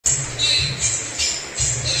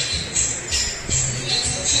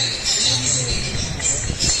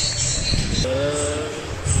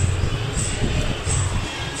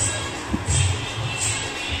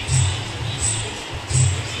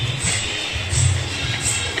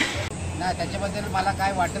त्याच्याबद्दल मला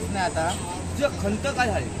काय वाटत नाही आता. खंत काय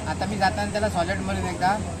झाली आता मी जाताना त्याला सॉलिड म्हणून एकदा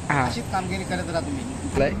अशीच कामगिरी करत राहा तुम्ही.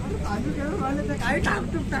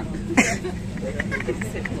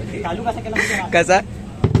 चालू कसा केला कसा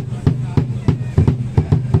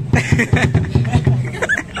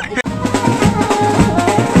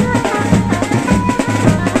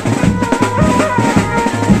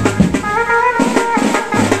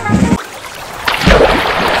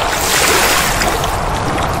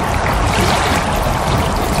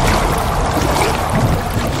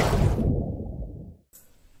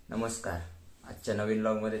नमस्कार. आजच्या नवीन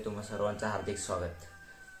व्लॉगमध्ये तुम्हा सर्वांचं हार्दिक स्वागत.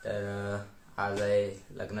 तर आज आहे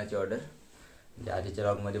लग्नाची ऑर्डर. म्हणजे आधीच्या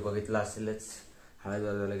व्लॉगमध्ये बघितलं असेलच, हळद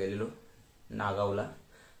वाजवायला गेलेलो नागावला.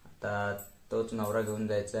 आता तोच नवरा घेऊन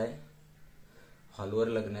जायचा आहे. हॉलवर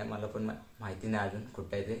लग्न आहे, मला पण माहिती नाही अजून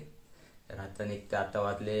कुठं आहे ते. तर आता निघते. आता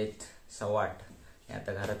वाजलेत 8:15.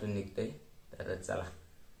 आता घरातून निघते. तर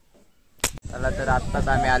चला तर आत्ताच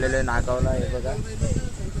आम्ही आलेलो आहे नागावला. हे बघा,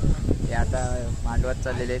 हे आता मांडवात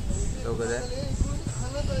चाललेले आहेत दोघंजण.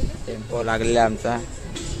 टेम्पो लागलेला आमचा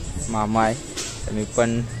मामा आहे, तर मी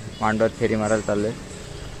पण मांडवात फेरी मारायला चाललोय.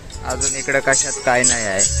 अजून इकडं कशात काय नाही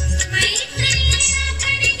आहे.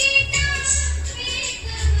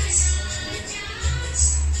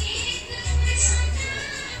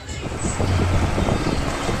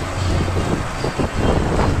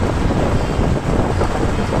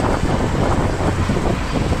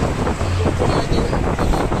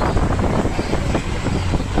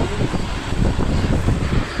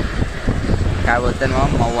 काय बोलतात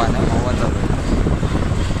मग मव्वा चालू.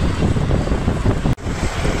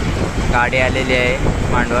 गाडी आलेली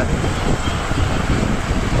आहे मांडवात.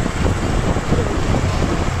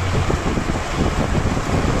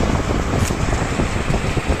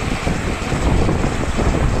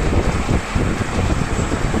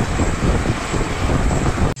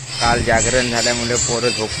 काल जागरण झाल्यामुळे पोरं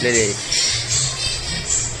झोपलेले आहेत.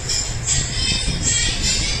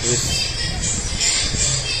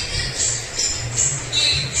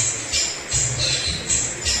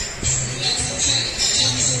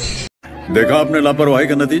 देखा आपने लापरवाही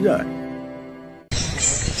का नतीजा है.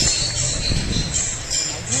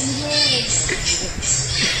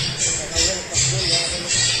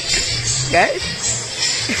 काय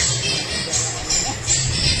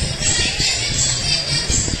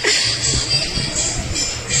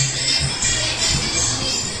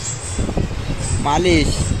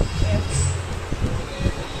मालिश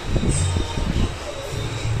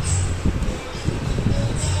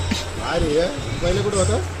अरे पहिले कुठं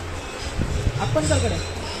होतं. आपण कर कडे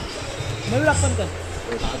मयूर आपण कर.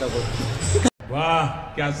 वाह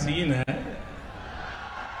क्या सीन है,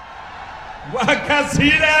 वाह क्या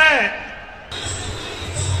सीन है.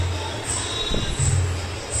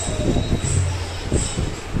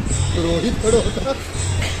 रोहित खडं होता.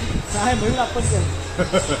 काय मयूर आपण कर.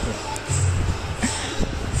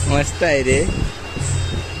 मस्त आहे रे.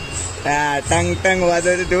 टंग टंग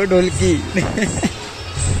वाजवते तो ढोलकी.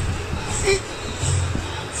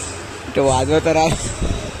 तो वाजवता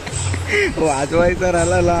वाजवायचा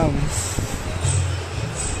राहिला लांब.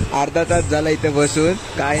 अर्धा तास झाला इथे बसून.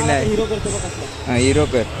 काय नाही. हिरो करतो बघ कसला. हिरो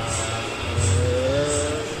कर.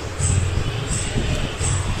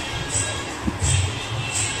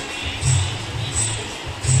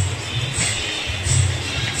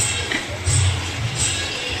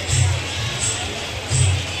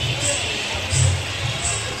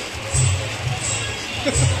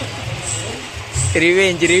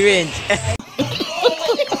 रिवेंज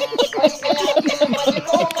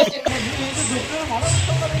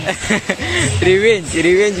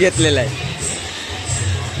रिवेंज घेतलेला आहे.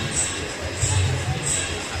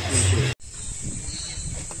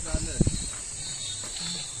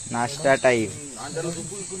 नाश्ता टाईम.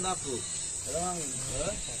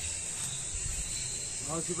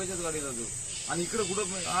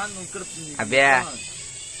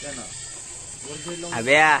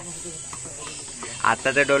 अभ्या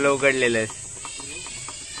आता तर डोलं उघडलेलं.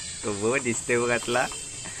 तो बघ दिसतोय बघ. आतला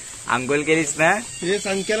आंघोळ केलीस ना. हे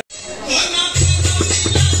संख्या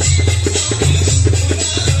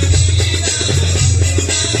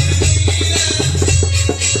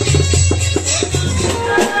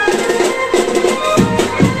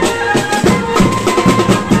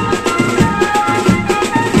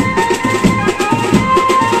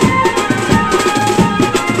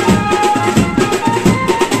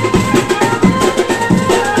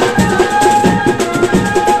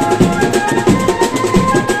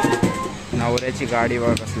गाडी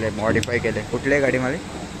बघा कसले मॉडिफाय केले. कुठल्या गाडीमध्ये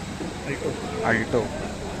अल्टो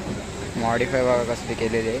मॉडिफाय बघा कसले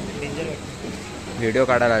केलेले. व्हिडिओ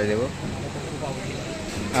काढायला आले बघ.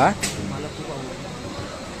 हा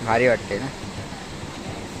भारी वाटते ना.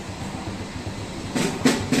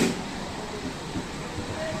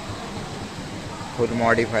 फुल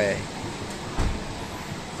मॉडिफाय आहे.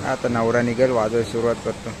 आता नवरा निघेल, वाजवायला सुरुवात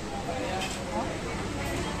करतो.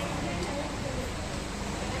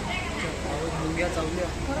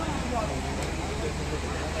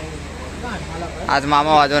 आज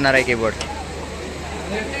मामा वाजवणार आहे कीबोर्ड.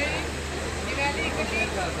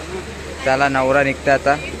 चला नवरा निघता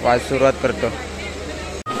आता, वाज सुरुवात करतो.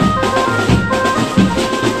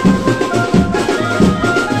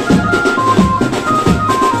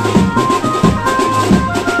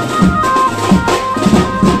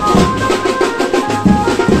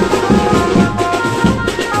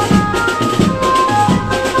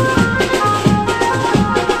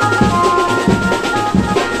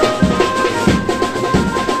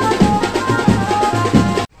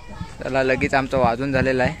 चला लगेच आमचं वाजून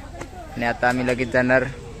झालेलं आहे आणि आता आम्ही लगेच जाणार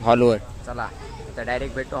हॉलवर. चला आता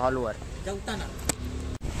डायरेक्ट भेटतो हॉलवर.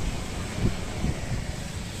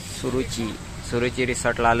 सुरुची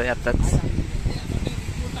रिसॉर्टला आलोय आताच.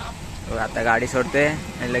 आता गाडी सोडते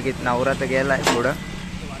आणि लगेच नवरा तर गेलाय पुढं.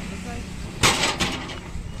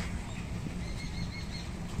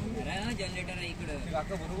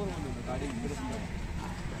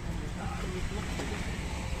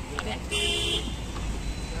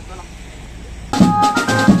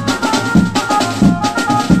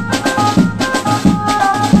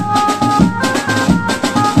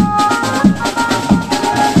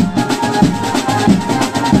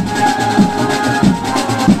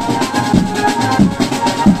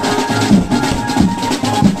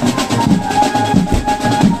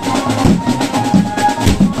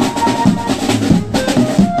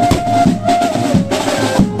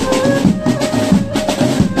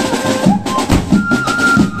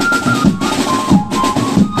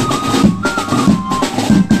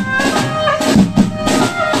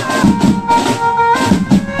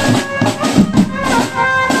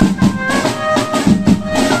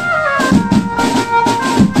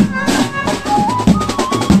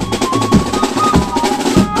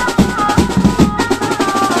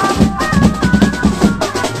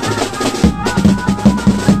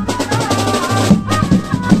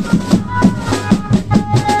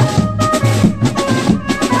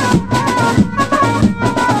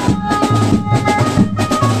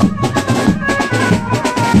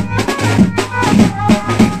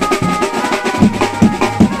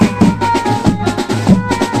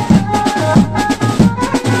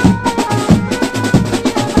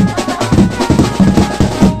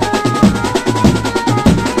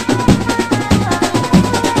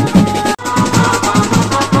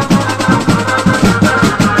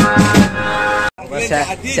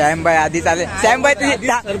 सॅमबाई आधी चालेल. सॅमबाई तुझी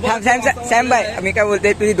सॅमबाई मी काय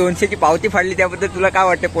बोलते, तुझी 200ची पावती फाडली त्याबद्दल तुला काय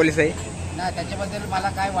वाटतं? पोलीस आहे ना त्याच्याबद्दल मला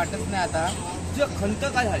काय वाटत नाही. आता खंत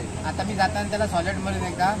काय झाली? आता मी जाताना त्याला सॉलिड मध्ये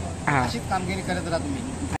एकदा अशीच कामगिरी करत राहा तुम्ही.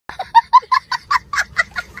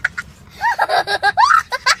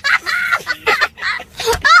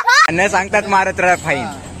 न सांगतात मारत राहा फाईन.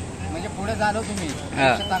 म्हणजे पुढे झालो तुम्ही,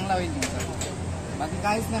 चांगला होईल तुमचं. बाकी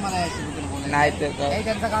काहीच नाही मला याच्याबद्दल बोलायचं. नाही तर काही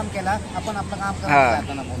त्यांचं काम केला, आपण आपलं काम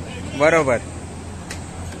करताना बोलतो. बरोबर.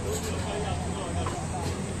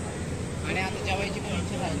 आणि आता जेवायची पण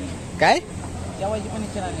इच्छा झाली. काय जेवायची पण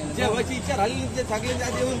इच्छा झाली. जेवायची इच्छा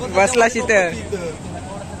झाली, बसला तिथं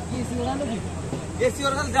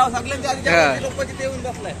एसीवर जाऊ सगळ्यांच्या आधी लोक तिथे येऊन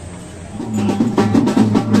बसलाय.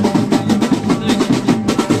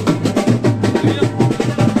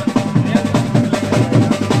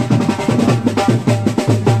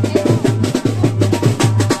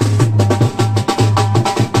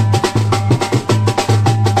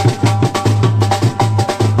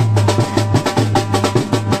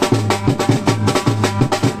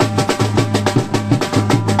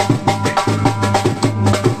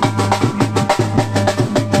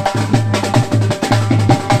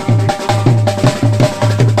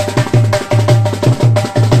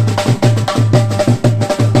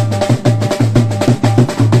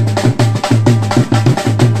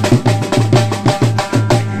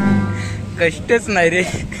 कष्टच नाही रे.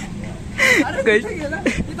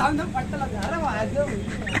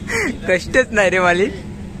 कष्टच नाही रे माली.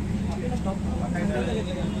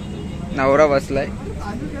 नवरा बसलाय.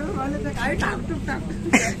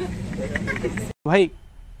 भाई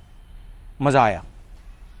मजा आया,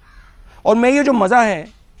 और मैं ये जो मजा है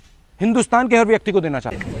हिंदुस्तान के हर व्यक्ति को देना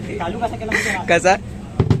चाहता हूं. कसा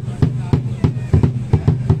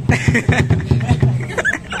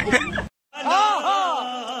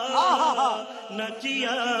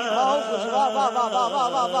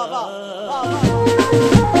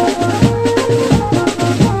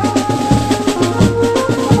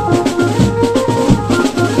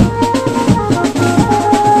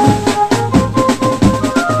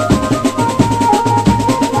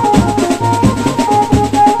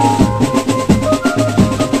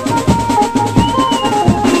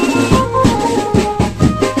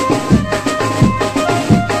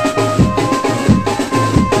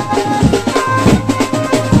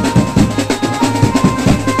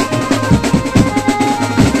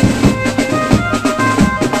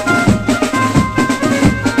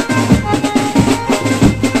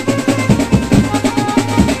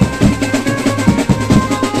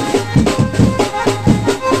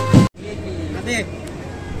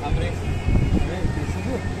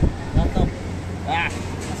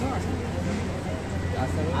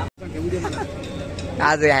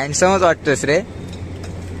आज हँडसमच वाटतोस रे.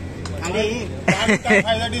 आणि काय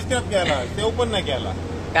फायदा डिस्टर्ब केला ते पण नाही केला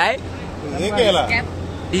काय हे केला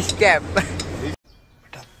डिस्कॅप.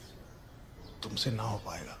 तुमसे ना हो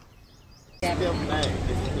पाएगा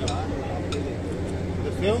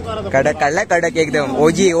सेव करा कडक काढला कडक एकदम.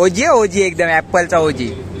 ओजी ओजी ओजी एकदम ऍपलचा ओजी.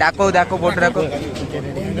 दाखव फोटो दाखव.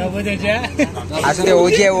 असं ते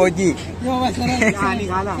ओजी आहे ओजी.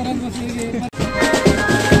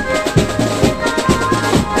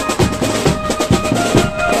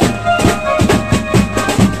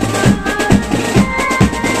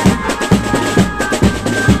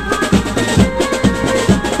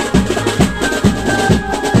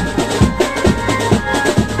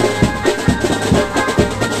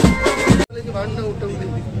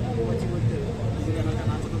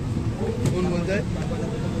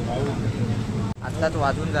 आत्ताच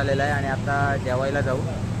वाजून झालेला आहे आणि आता जेवायला जाऊ.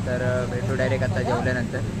 तर भेटू डायरेक्ट आता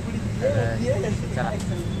जेवल्यानंतर. तर चला.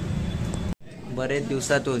 बरेच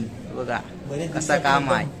दिवसातून बघा कसा काम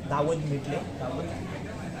आहे.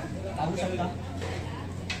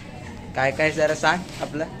 काय काय जरा सांग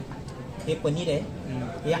आपलं. हे पनीर आहे.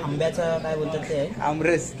 हे आंब्याचं काय बोलतात ते आहे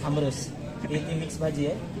आमरस. आमरस. हे ती मिक्स भाजी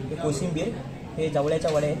आहे. हे कोशिंबीर. हे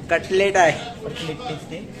जवळ्याच्या वड्या आहेत. कटलेट आहे. कटलेट तेच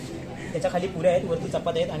ते. त्याच्या खाली पुऱ्या आहेत, वरती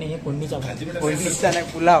चपात्या आहेत आणि हे फोडणीचा भाजी. फोडणीचा नाही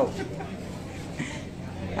पुलाव.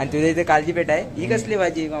 आणि तुझ्या इथे काळजी पेट आहे. ही कसली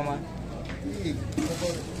भाजी मामा.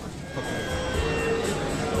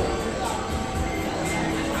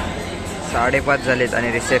 5:30 झालेत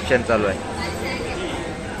आणि रिसेप्शन चालू आहे.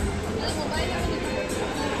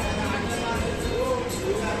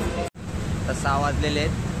 आता 6 वाजलेले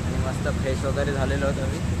आहेत आणि मस्त फ्रेश वगैरे झालेलो होतो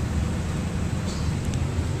मी.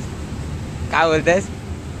 काय बोलतेस.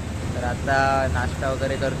 तर आता नाश्ता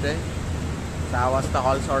वगैरे करतोय. 6 वाजता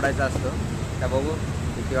हॉल सोडायचा असतो. तर बघू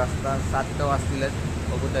किती वाजता. 7 तर वाजतीलच.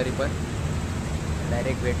 बघू तरी पण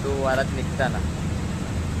डायरेक्ट भेटू वारात निघताना.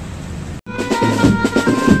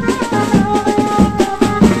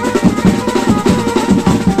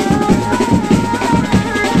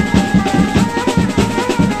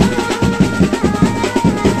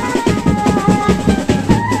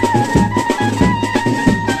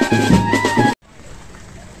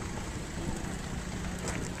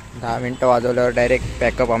 दहा मिनटं वाजवल्यावर डायरेक्ट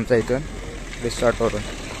पॅकअप आमचा इथून रिसॉर्टवरून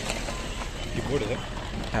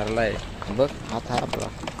ठरला आहे. बघ आता आपला.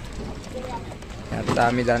 आता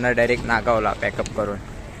आम्ही जाणार डायरेक्ट नागावला पॅकअप करून.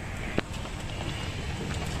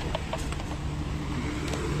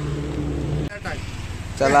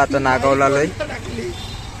 चला आता नागावला आलोय.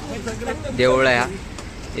 देऊळ आहे हा.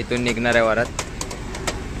 इथून निघणार आहे वरात.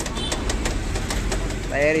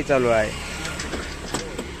 तयारी चालू आहे.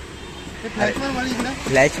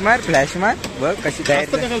 फ्लॅश मार बघ कशी तयारी.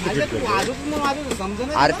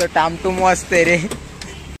 अरे तो टामटूम असते रे.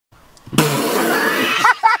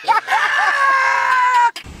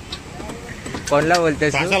 कोणला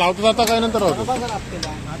बोलतेस तू. लावतो जाता काय नंतर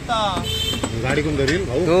गाडी कोण धरील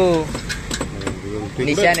भाऊ. तू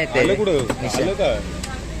निशान येते. कुठं काय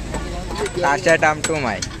ताशा टामटूम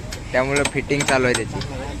आहे त्यामुळे फिटिंग चालू आहे त्याची.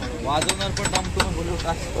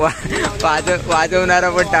 वाजवणारा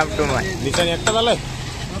पण टामटूम आहे. निशान एकटा झालाय.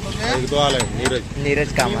 एक तो आलाय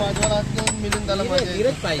नीरज कामत.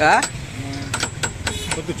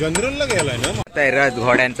 तू जनरलला गेलाय ना. रथ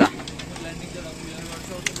घोड्यांचा.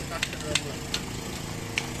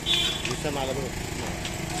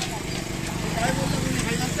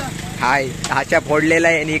 हाय ताशा फोडलेला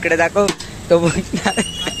आहे आणि इकडे दाखव तो बघ.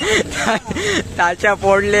 ताशा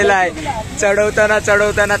फोडलेला आहे.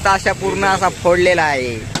 चढवताना ताशा पूर्ण असा फोडलेला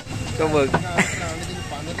आहे तो बघ.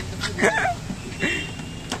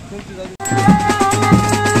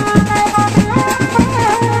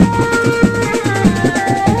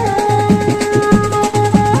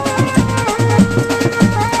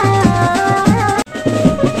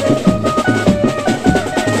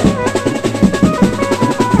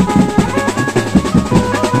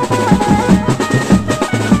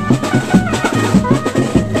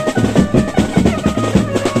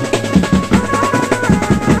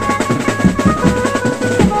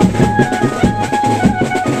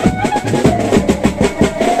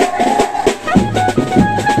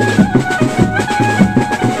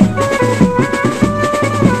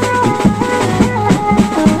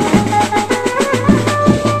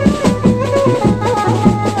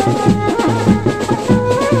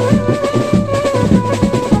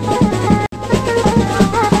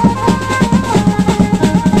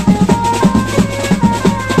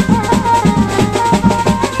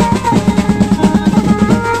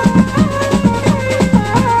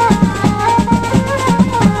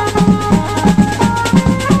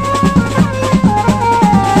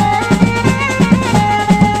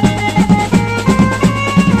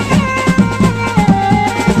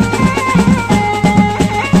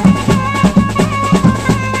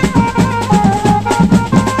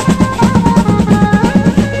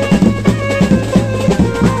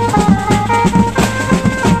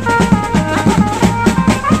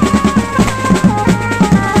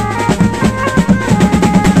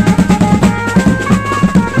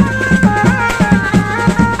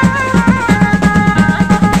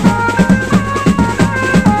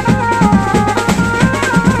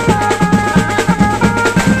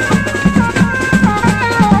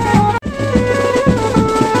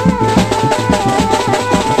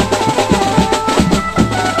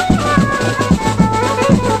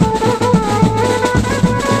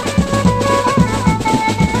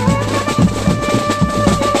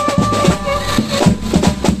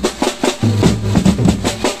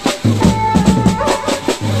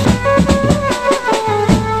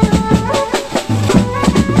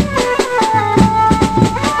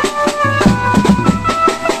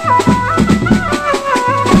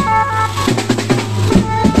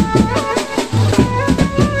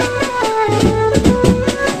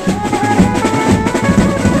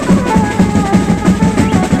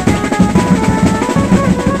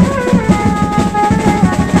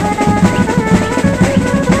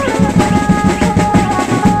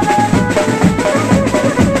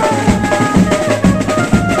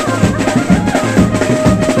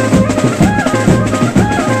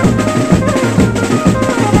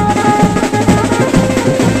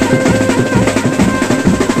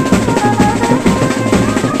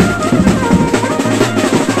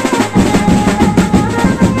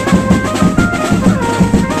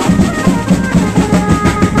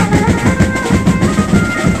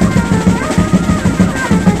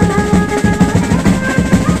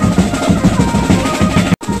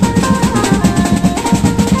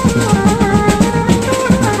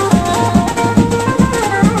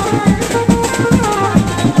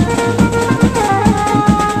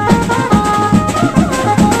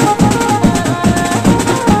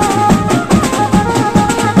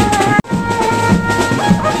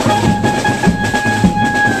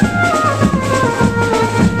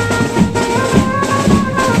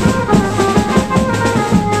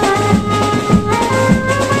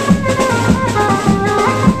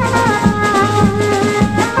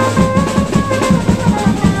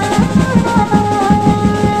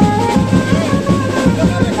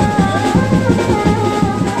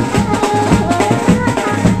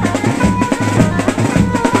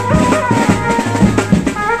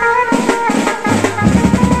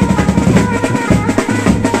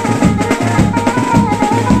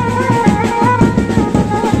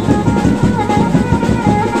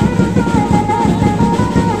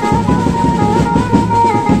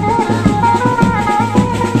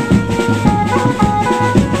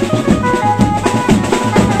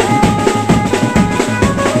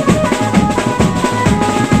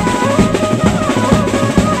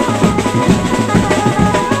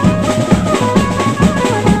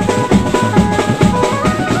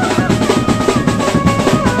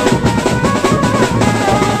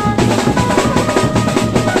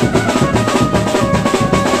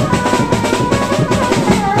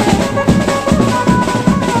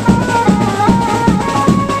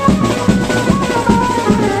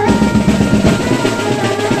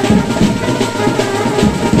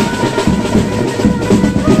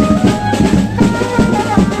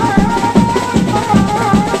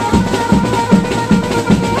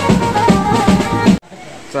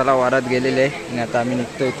 चला वरात गेलेले आहे आणि आता आम्ही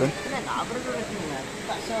निघतो इथून.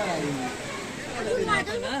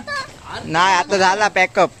 नाही आता झाला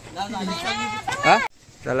पॅकअप.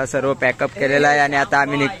 चला सर्व पॅकअप केलेला आहे आणि आता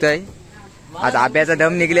आम्ही निघतोय. आज आब्याचा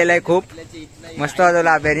दम निघलेला आहे खूप मस्त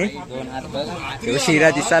वाजवला आब्याने. शिरा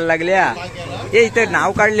दिसायला लागल्या. हे इथं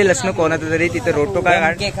नाव काढलेलंच ना कोणाचं तरी तिथं रोटो काय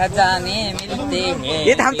काढ.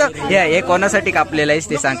 हे थांबतो. हे कोणासाठी कापलेलं आहेस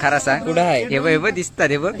ते सांग खरा सांग. कुठं आहे हे बघ दिसतात.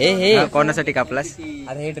 हे बघ हे कोणासाठी कापलास.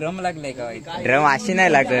 अरे हे ड्रम लागले का. ड्रम अशी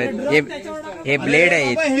नाही लागत. हे ब्लेड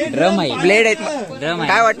आहेत. ड्रम आहे ब्लेड आहेत.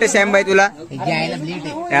 काय वाटतं सॅम भाई तुला.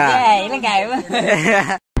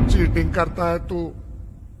 चीटिंग करता है तू.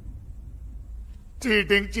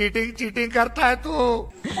 चीटिंग चीटिंग चीटिंग करता है तू.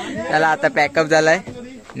 त्याला आता पॅकअप झालाय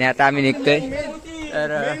आणि आता आम्ही निघतोय.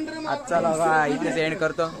 तर आजचा व्लॉग इथेच एंड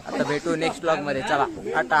करतो. आता भेटू नेक्स्ट व्लॉग मध्ये. चला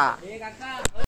टाटा.